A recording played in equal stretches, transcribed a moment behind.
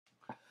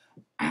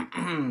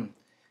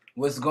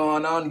What's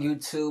going on,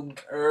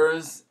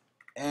 YouTubers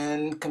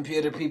and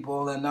computer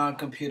people and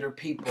non-computer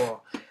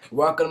people?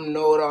 Welcome to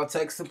Know It All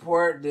Tech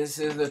Support. This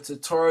is a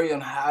tutorial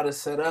on how to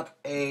set up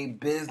a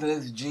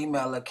business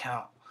Gmail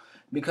account.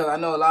 Because I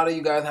know a lot of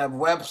you guys have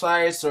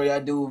websites or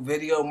y'all do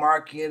video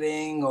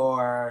marketing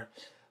or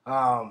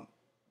um,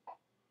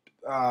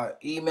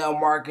 email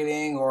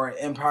marketing or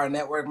Empire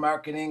Network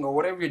marketing or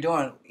whatever you're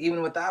doing,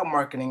 even without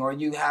marketing, or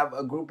you have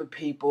a group of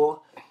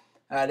people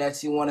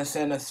that you want to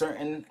send a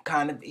certain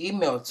kind of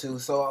email to.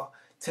 So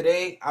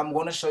today I'm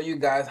going to show you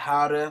guys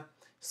how to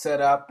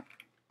set up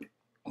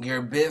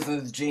your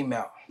business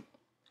Gmail.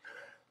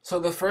 So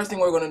the first thing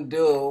we're going to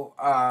do,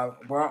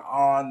 we're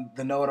on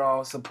the Know It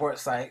All support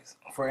site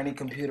for any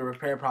computer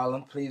repair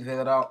problem. Please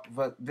visit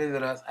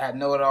us at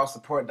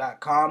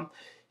knowitallsupport.com.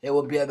 It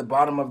will be at the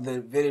bottom of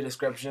the video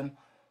description.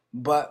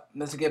 But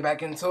let's get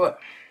back into it.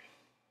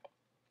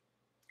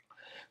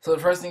 So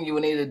the first thing you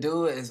will need to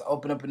do is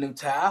open up a new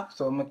tab.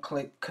 So I'm going to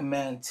click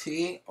Command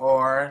T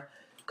or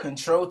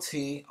Control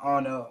T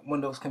on a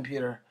Windows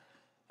computer.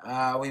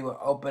 We will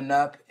open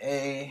up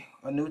a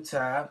new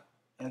tab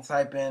and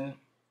type in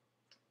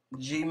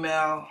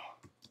Gmail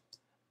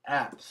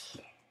apps.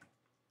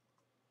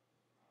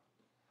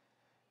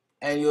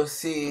 And you'll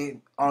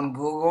see on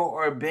Google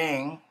or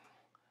Bing,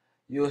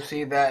 you'll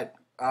see that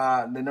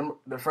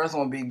the first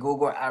one will be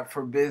Google App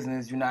for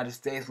Business United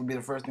States will be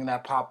the first thing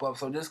that pop up.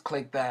 So just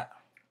click that.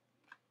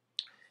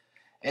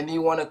 And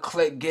you want to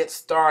click Get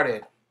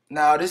Started.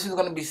 Now this is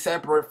going to be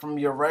separate from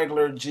your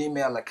regular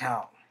Gmail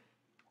account.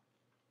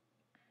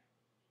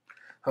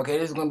 Okay,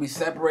 this is going to be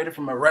separated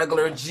from a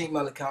regular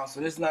Gmail account.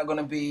 So this is not going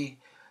to be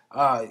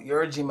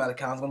your Gmail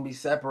account. It's going to be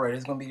separated.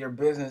 It's going to be your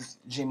business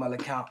Gmail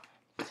account.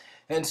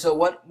 And so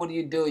what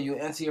do? You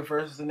enter your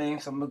first name.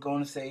 So I'm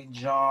going to say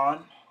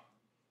John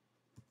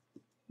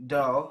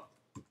Doe,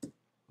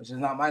 which is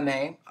not my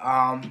name.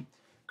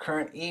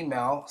 Current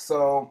email.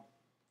 So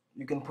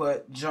you can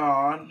put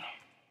John,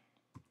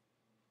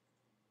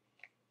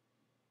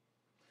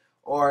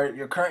 or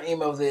your current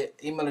email is the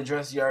email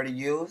address you already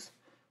use,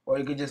 or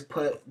you could just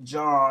put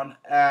John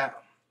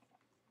at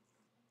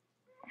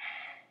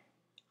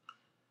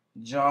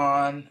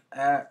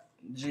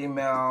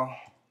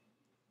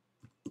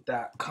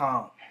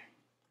gmail.com.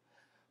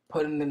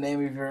 Put in the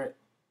name of your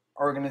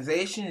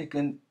organization. You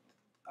can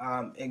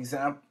I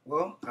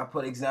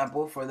put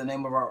example for the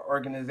name of our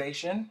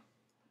organization.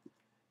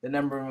 The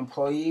number of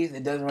employees,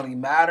 it doesn't really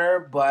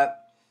matter,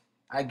 but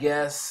I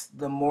guess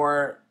the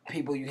more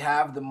people you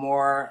have, the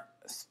more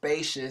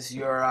spacious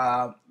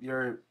your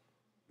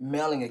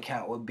mailing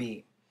account will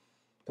be,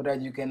 so that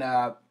you can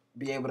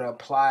be able to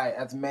apply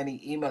as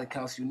many email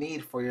accounts you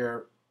need for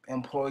your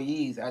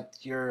employees at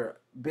your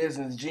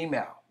business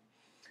Gmail.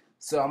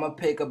 So I'm going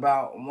to pick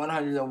about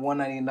 100 to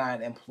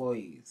 199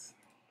 employees.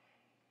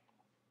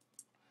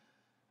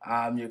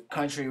 Your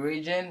country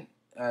region,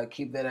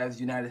 keep that as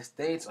United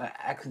States. I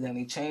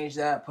accidentally changed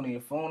that. Put in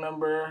your phone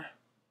number,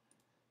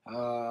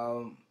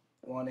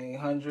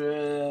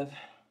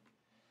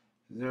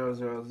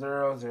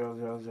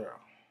 1-800-000-000.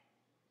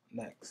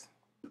 Next.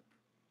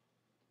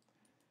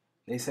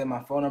 They said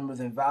my phone number is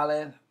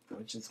invalid,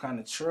 which is kind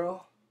of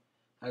true.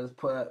 I just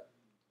put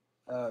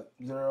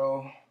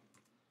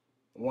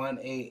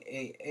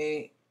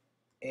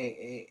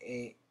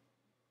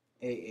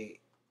 0-1-888-888-888.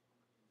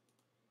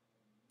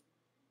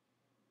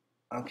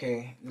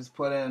 Okay, just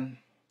put in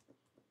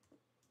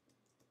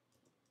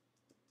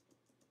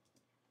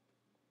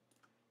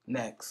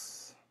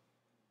next.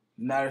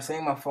 Now they're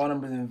saying my phone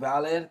number is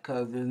invalid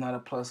because there's not a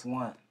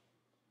 +1.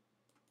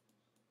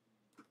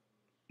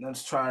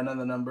 Let's try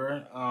another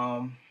number.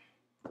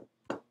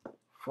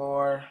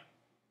 4.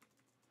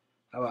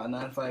 How about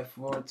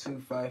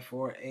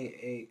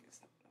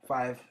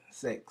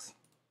 954-254-8856?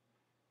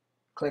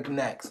 Click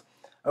next.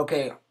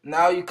 Okay,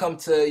 now you come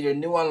to your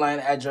new online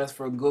address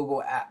for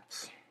Google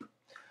Apps.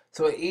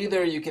 So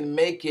either you can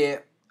make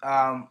it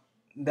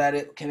that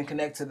it can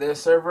connect to their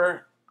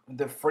server.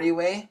 The free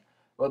way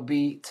would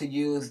be to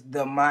use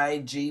the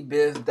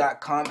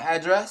mygbiz.com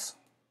address,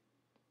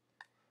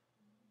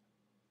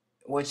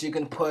 which you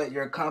can put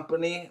your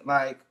company,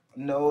 like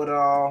Know It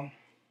All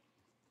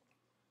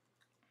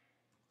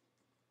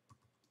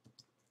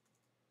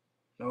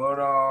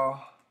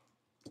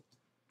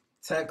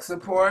Tech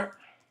Support,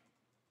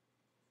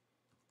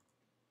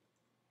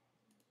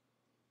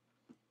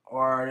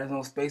 or there's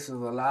no spaces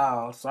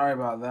allowed. Sorry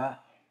about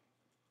that.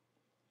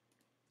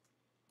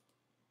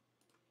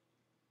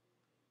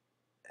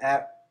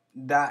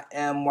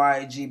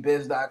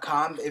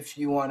 App.mygbiz.com if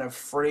you want a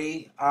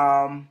free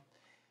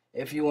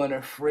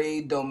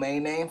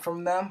domain name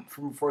from them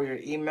for your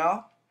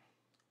email.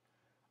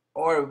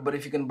 But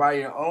if you can buy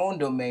your own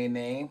domain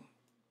name,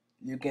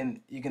 you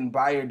can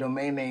buy your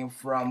domain name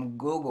from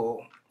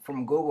Google.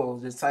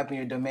 Just type in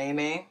your domain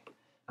name.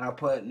 I'll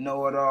put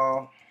Know It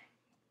All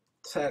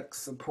Tech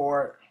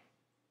Support.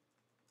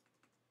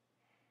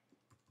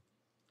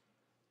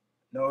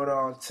 Know It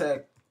All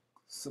Tech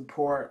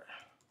Support.com,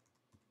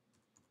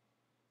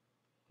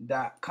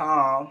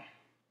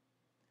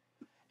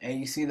 and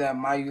you see that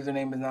my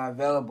username is not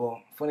available.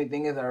 Funny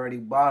thing is I already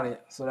bought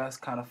it, so that's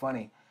kind of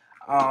funny.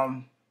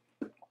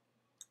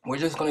 We're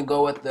just going to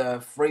go with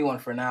the free one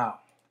for now.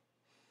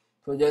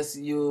 So just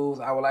use,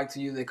 I would like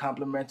to use a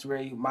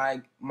complimentary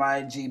my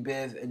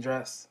GBiz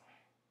address.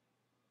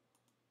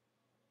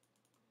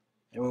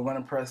 And we're going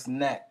to press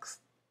next.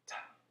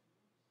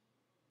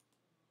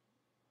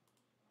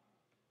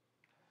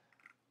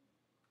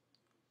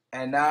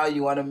 And now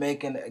you want to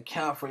make an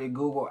account for your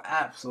Google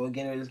app. So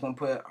again, we're just going to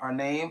put our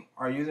name,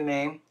 our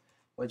username,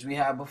 which we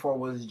had before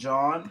was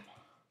John.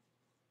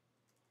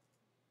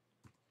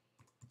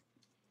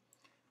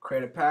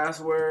 Create a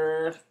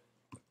password.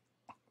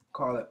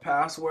 Call it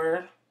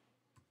password.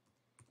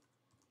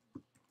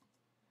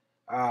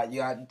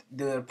 You got to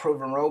do a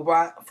proven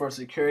robot for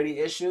security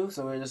issues.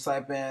 So we're just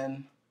type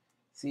in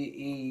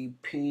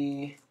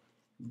CEPBEAM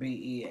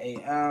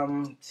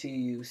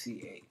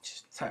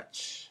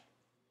touch.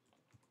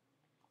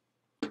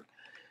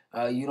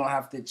 You don't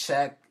have to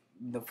check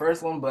the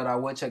first one, but I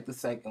would check the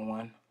second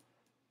one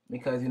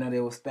because, you know,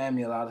 they will spam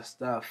me a lot of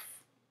stuff.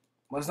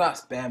 Well, it's not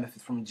spam if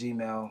it's from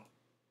Gmail.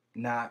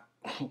 Not.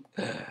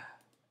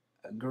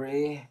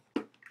 Agree.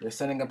 You're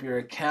setting up your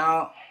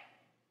account.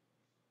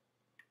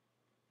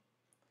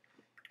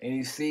 And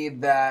you see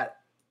that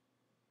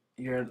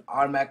you're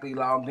automatically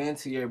logged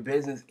into your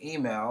business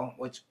email,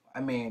 which,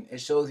 I mean, it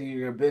shows you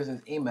your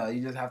business email.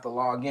 You just have to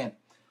log in.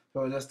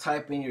 So just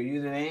type in your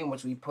username,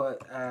 which we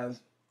put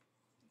as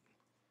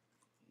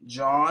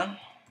John.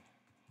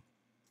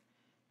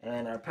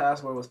 And our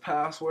password was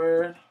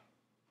password.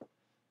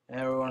 And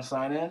everyone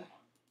sign in.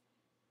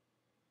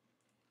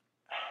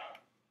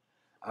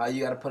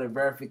 You got to put a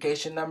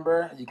verification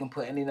number. You can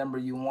put any number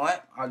you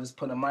want. I'll just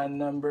put in my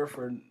number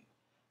for,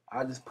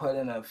 I'll just put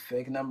in a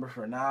fake number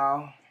for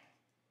now.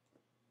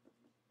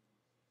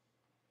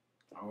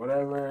 Or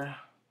whatever.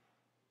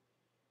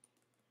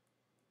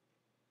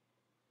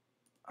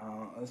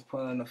 Let's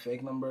put in a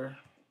fake number.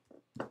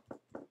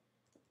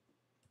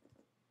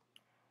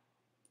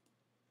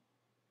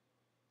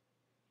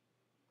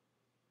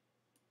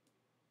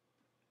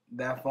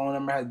 That phone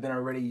number has been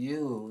already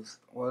used.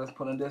 Well, let's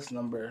put in this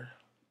number.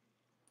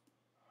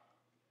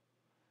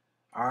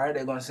 Alright,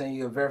 they're going to send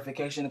you a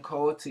verification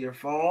code to your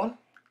phone.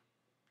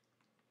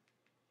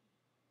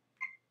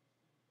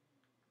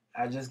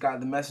 I just got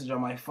the message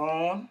on my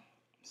phone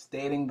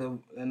stating the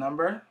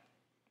number.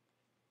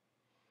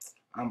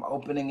 I'm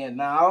opening it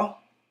now.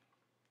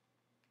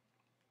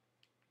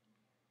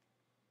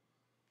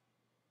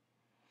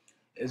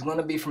 It's going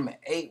to be from an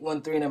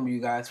 813 number, you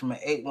guys, from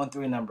an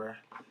 813 number.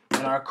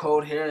 And our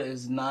code here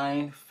is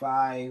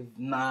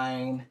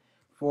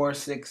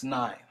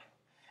 959469.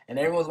 And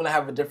everyone's going to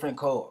have a different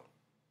code.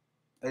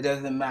 It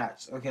doesn't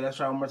match. Okay, let's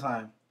try one more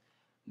time.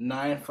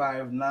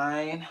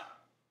 959,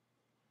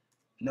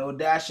 no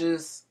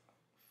dashes,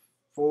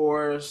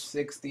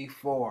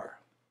 464.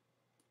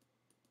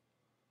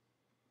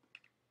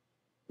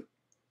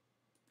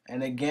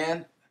 And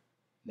again,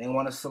 they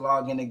want us to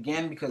log in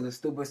again because of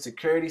stupid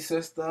security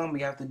system.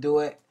 We have to do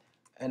it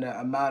in an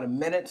amount of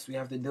minutes. We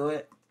have to do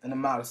it in an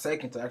amount of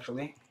seconds,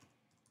 actually.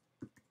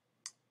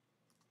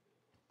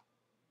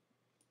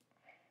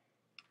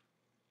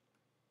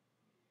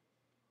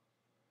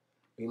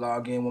 We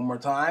log in one more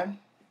time.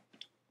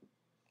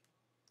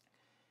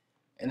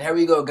 And here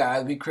we go,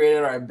 guys. We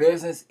created our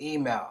business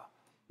email.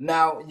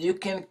 Now, you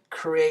can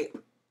create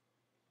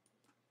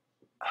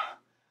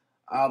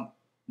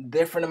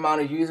different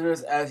amount of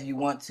users as you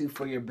want to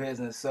for your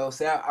business. So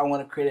say I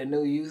want to create a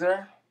new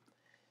user.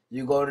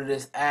 You go to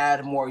this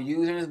add more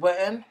users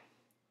button.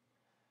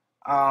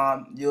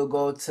 You'll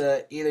go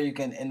to either you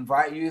can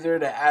invite user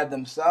to add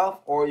themselves,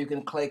 or you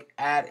can click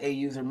add a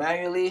user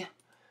manually,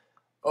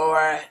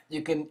 or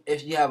you can,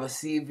 if you have a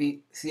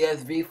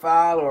CSV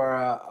file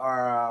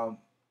or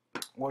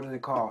what is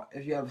it called?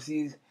 If you have a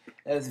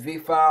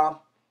CSV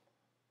file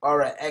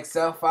or an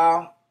Excel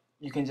file,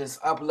 you can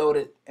just upload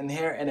it in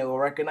here and it will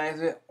recognize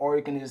it, or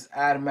you can just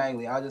add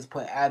manually. I'll just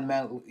put add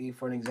manually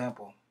for an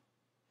example.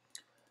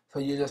 So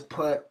you just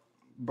put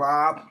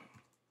Bob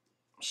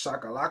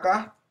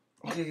Shakalaka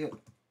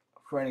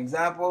for an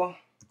example,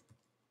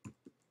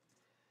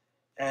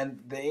 and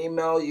the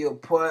email you'll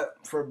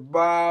put for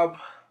Bob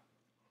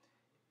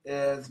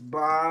is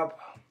Bob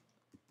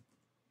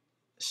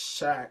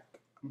Shack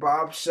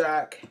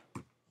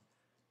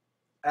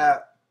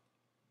at,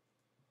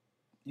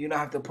 you don't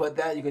have to put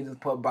that, you can just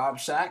put Bob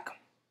Shack,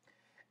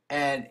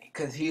 and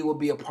because he will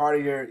be a part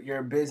of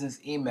your business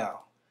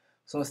email.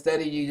 So instead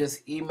of you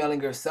just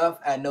emailing yourself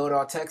at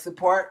Know-It-All Tech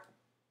Support,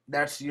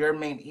 that's your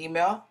main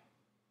email.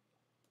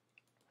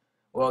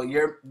 Well,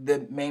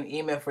 the main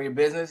email for your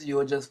business, you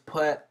will just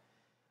put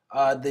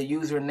the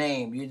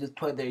username. You just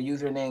put their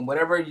username,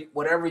 whatever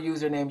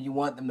username you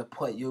want them to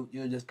put. You'll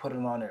just put it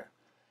on there.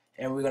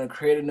 And we're gonna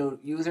create a new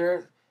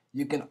user.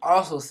 You can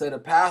also set a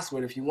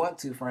password if you want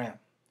to for him.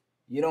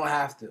 You don't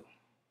have to.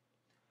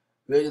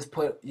 We'll just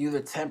use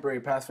a temporary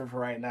password for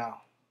right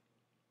now.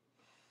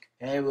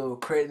 And we'll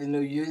create the new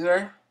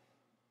user.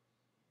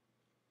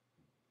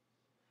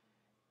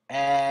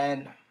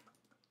 And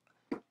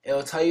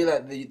It'll tell you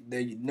that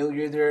the new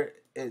user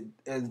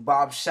is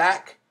Bob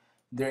Shack.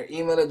 Their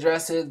email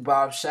address is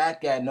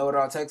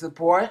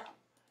bobshack@know-it-all-tech-support.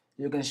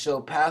 You can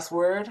show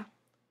password.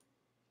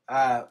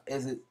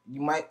 Is it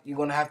you're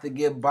gonna have to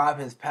give Bob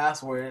his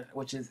password,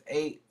 which is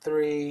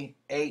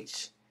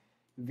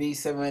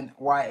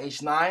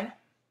 83HV7YH9.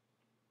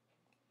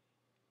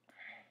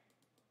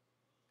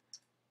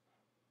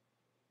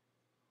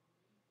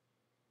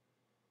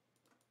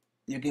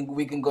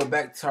 We can go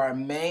back to our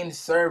main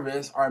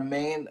service, our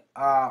main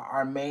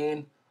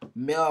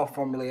mail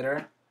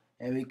formulator,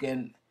 and we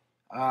can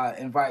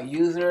invite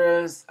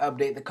users,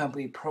 update the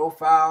company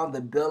profile, the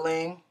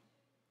billing.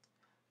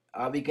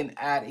 We can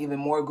add even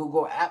more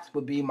Google Apps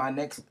would be my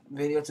next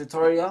video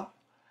tutorial.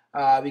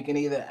 We can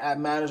either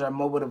manage our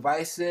mobile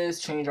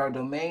devices, change our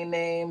domain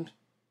names,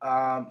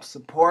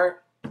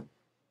 support.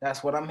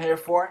 That's what I'm here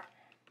for.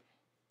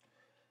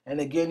 And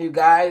again, you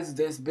guys,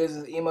 this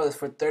business email is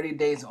for 30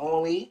 days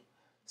only.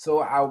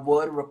 So I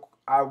would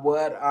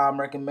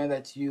recommend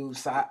that you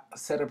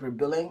set up your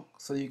billing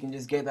so you can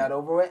just get that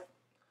over with,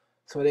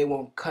 so they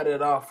won't cut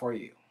it off for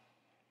you.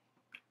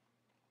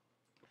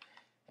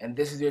 And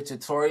this is your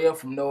tutorial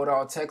from Know It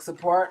All Tech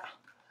Support.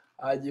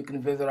 You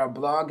can visit our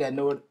blog at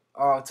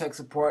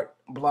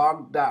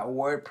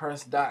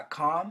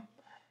knowitalltechsupportblog.wordpress.com,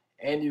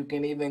 and you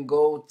can even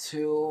go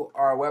to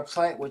our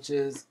website, which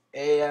is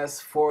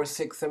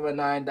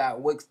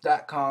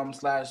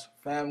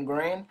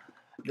as4679.wix.com/famgreen.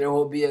 There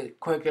will be a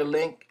quicker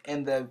link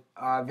in the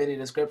video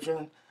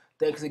description.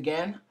 Thanks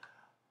again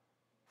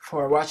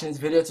for watching this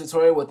video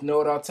tutorial with Know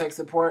It All Tech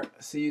Support.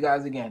 See you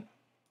guys again.